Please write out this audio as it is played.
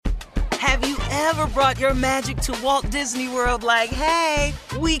Have you ever brought your magic to Walt Disney World like, hey,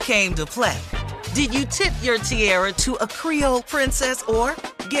 we came to play? Did you tip your tiara to a Creole princess or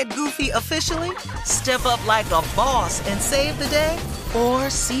get goofy officially? Step up like a boss and save the day? Or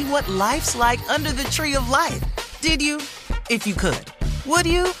see what life's like under the tree of life? Did you? If you could. Would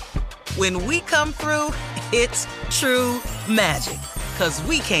you? When we come through, it's true magic. 'Cause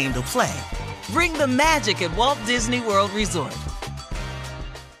we came to play. Bring the magic at Walt Disney World Resort.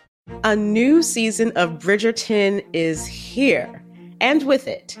 A new season of Bridgerton is here. And with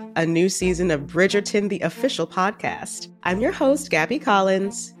it, a new season of Bridgerton, the official podcast. I'm your host, Gabby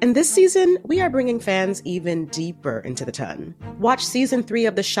Collins, and this season, we are bringing fans even deeper into the ton. Watch season 3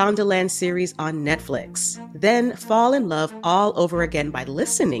 of the Shondaland series on Netflix. Then fall in love all over again by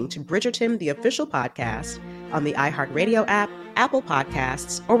listening to Bridgerton, the official podcast, on the iHeartRadio app, Apple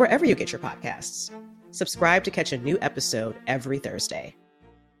Podcasts, or wherever you get your podcasts. Subscribe to catch a new episode every Thursday.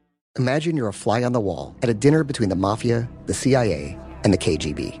 Imagine you're a fly on the wall at a dinner between the mafia, the CIA, and the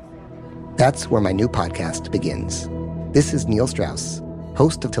KGB. That's where my new podcast begins. This is Neil Strauss,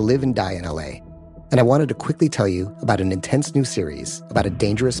 host of To Live and Die in LA, and I wanted to quickly tell you about an intense new series about a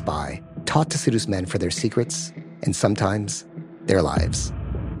dangerous spy taught to seduce men for their secrets and sometimes their lives.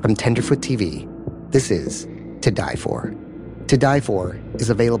 From Tenderfoot TV, this is To Die For. To Die For is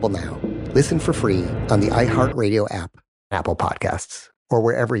available now. Listen for free on the iHeartRadio app, Apple Podcasts, or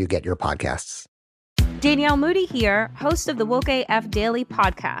wherever you get your podcasts. Danielle Moody here, host of the Woke AF Daily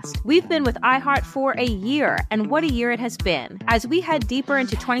podcast. We've been with iHeart for a year, and what a year it has been. As we head deeper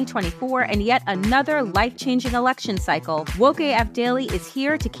into 2024 and yet another life-changing election cycle, Woke AF Daily is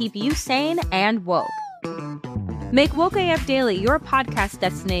here to keep you sane and woke. Make Woke AF Daily your podcast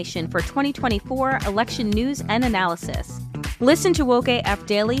destination for 2024 election news and analysis. Listen to Woke AF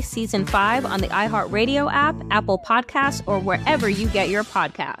Daily Season 5 on the iHeartRadio app, Apple Podcasts, or wherever you get your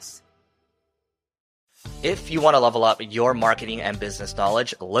podcasts. If you want to level up your marketing and business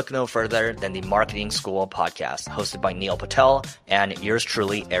knowledge, look no further than the Marketing School podcast, hosted by Neil Patel and yours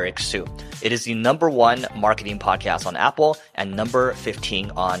truly, Eric Su. It is the #1 marketing podcast on Apple and number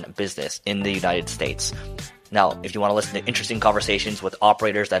 15 on business in the United States. Now, if you want to listen to interesting conversations with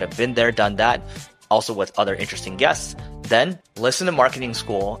operators that have been there, done that, also with other interesting guests, then listen to Marketing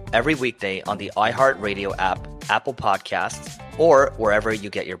School every weekday on the iHeartRadio app, Apple Podcasts, or wherever you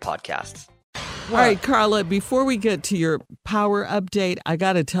get your podcasts. All right, Carla, before we get to your power update, I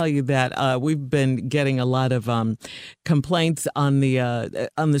got to tell you that we've been getting a lot of complaints on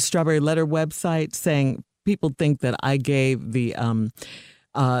the Strawberry Letter website saying people think that I gave it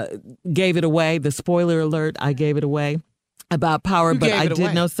away, the spoiler alert, I gave it away about power, but I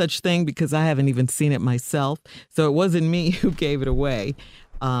did no such thing because I haven't even seen it myself. So it wasn't me who gave it away.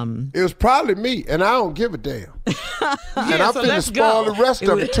 It was probably me, and I don't give a damn. And I'm finna spoil the rest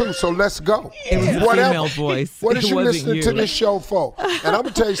of it too, so let's go. It was a female voice. What is you listening to this show for? And I'm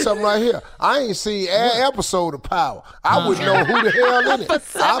going to tell you something right here. I ain't seen an episode of Power. I wouldn't know who the hell in it. For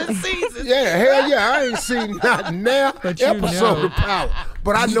 7 seasons. Yeah, hell yeah. I ain't seen not now episode of Power.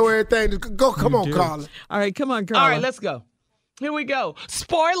 But I know everything. Go, come on, Carla. All right, come on, Carla. All right, let's go. Here we go.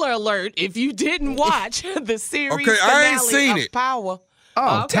 Spoiler alert, if you didn't watch the series I ain't seen of it. Power.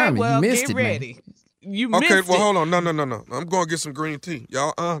 Oh, okay, Tommy, well, you missed get it, ready. man. You missed it. Okay, well, hold on. No. I'm going to get some green tea.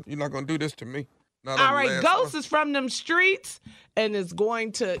 Y'all, you're not going to do this to me. Not All on the right, last Ghost one. is from them streets and is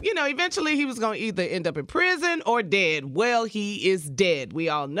going to, eventually he was going to either end up in prison or dead. Well, he is dead. We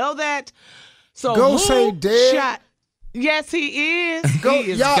all know that. So Ghost who ain't dead? shot? Yes, he is.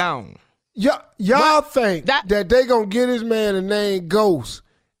 He is gone. Y'all think that they going to get this man a name Ghost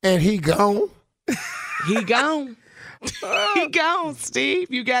and he gone? He gone. He gone, Steve.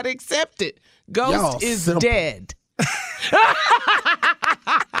 You got to accept it. Ghost Y'all is simple. dead.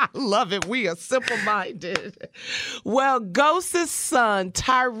 Love it. We are simple-minded. Well, Ghost's son,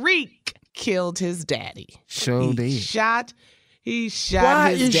 Tyreek, killed his daddy. Sure did. He shot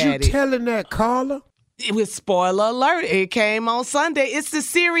Why his is daddy. you telling that, Carla? It was spoiler alert. It came on Sunday. It's the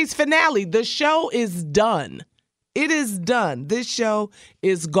series finale. The show is done. It is done. This show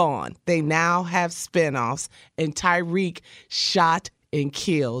is gone. They now have spinoffs, and Tyreek shot and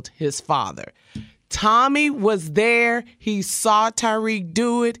killed his father. Tommy was there. He saw Tyreek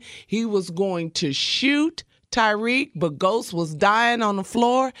do it. He was going to shoot Tyreek, but Ghost was dying on the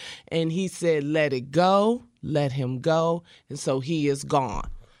floor, and he said, let it go, let him go, and so he is gone.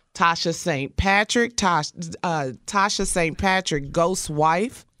 Tasha St. Patrick, Tasha St. Patrick, Ghost's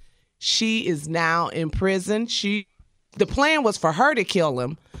wife, she is now in prison. The plan was for her to kill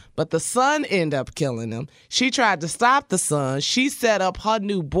him, but the son ended up killing him. She tried to stop the son. She set up her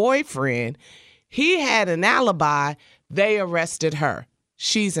new boyfriend. He had an alibi. They arrested her.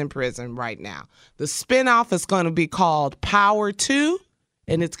 She's in prison right now. The spinoff is going to be called Power 2,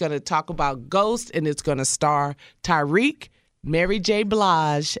 and it's going to talk about Ghost, and it's going to star Tyreek, Mary J.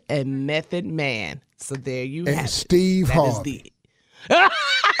 Blige, and Method Man. So there you have it. Steve Harvey.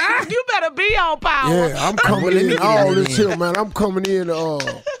 You better be on Power. Yeah, I'm coming in all this here, man. I'm coming in,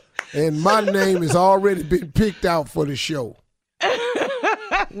 and my name has already been picked out for the show.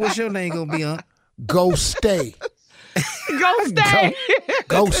 What's your name gonna be on? Ghostay. Ghostay.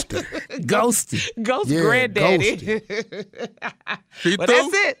 Ghosty. Ghost Yeah, granddaddy. But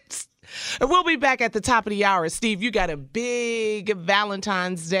that's it. And we'll be back at the top of the hour. Steve, you got a big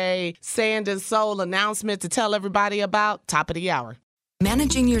Valentine's Day Sand and Soul announcement to tell everybody about. Top of the hour.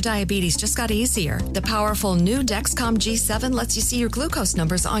 Managing your diabetes just got easier. The powerful new Dexcom G7 lets you see your glucose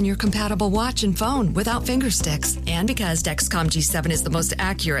numbers on your compatible watch and phone without finger sticks. And because Dexcom G7 is the most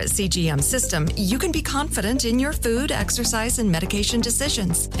accurate CGM system, you can be confident in your food, exercise, and medication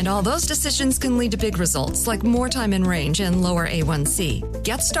decisions. And all those decisions can lead to big results like more time in range and lower A1C.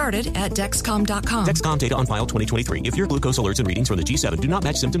 Get started at Dexcom.com. Dexcom data on file 2023. If your glucose alerts and readings from the G7 do not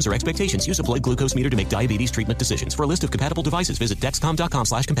match symptoms or expectations, use a blood glucose meter to make diabetes treatment decisions. For a list of compatible devices, visit Dexcom.com/compatibility.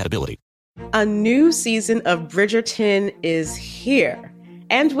 A new season of Bridgerton is here.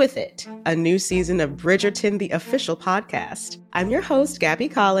 And with it, a new season of Bridgerton, the official podcast. I'm your host, Gabby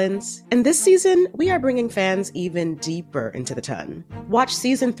Collins, and this season, we are bringing fans even deeper into the ton. Watch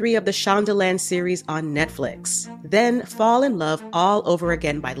season 3 of the Shondaland series on Netflix. Then fall in love all over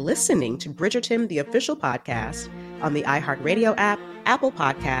again by listening to Bridgerton, the official podcast, on the iHeartRadio app, Apple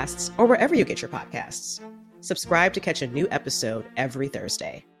Podcasts, or wherever you get your podcasts. Subscribe to catch a new episode every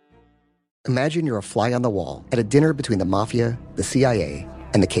Thursday. Imagine you're a fly on the wall at a dinner between the mafia, the CIA,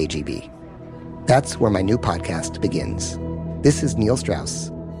 and the KGB. That's where my new podcast begins. This is Neil Strauss,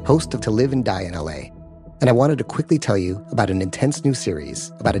 host of To Live and Die in LA. And I wanted to quickly tell you about an intense new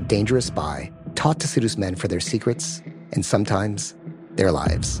series about a dangerous spy taught to seduce men for their secrets and sometimes their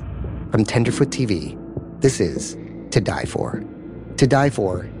lives. From Tenderfoot TV, this is To Die For. To Die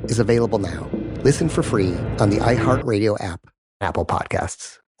For is available now. Listen for free on the iHeartRadio app, Apple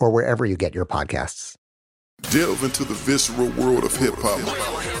Podcasts, or wherever you get your podcasts. Delve into the visceral world of hip-hop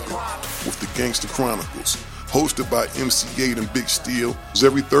with the Gangster Chronicles, hosted by MC8 and Big Steel.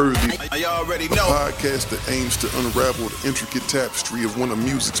 Every Thursday, a podcast that aims to unravel the intricate tapestry of one of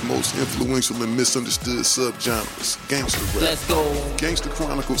music's most influential and misunderstood subgenres, gangster rap. Let's go. Gangster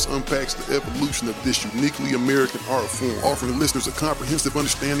Chronicles unpacks the evolution of this uniquely American art form, offering listeners a comprehensive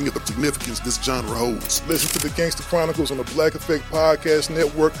understanding of the significance this genre holds. Listen to the Gangster Chronicles on the Black Effect Podcast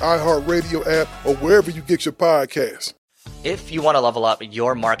Network, iHeartRadio app, or wherever you get your podcasts. If you want to level up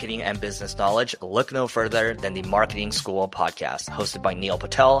your marketing and business knowledge, look no further than the Marketing School podcast, hosted by Neil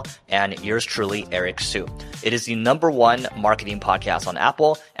Patel and yours truly, Eric Su. It is the #1 marketing podcast on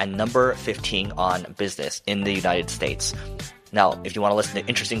Apple and number 15 on business in the United States. Now, if you want to listen to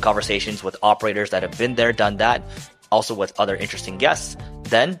interesting conversations with operators that have been there, done that, also with other interesting guests,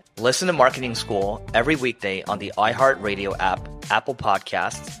 then listen to Marketing School every weekday on the iHeartRadio app, Apple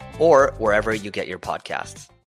Podcasts, or wherever you get your podcasts.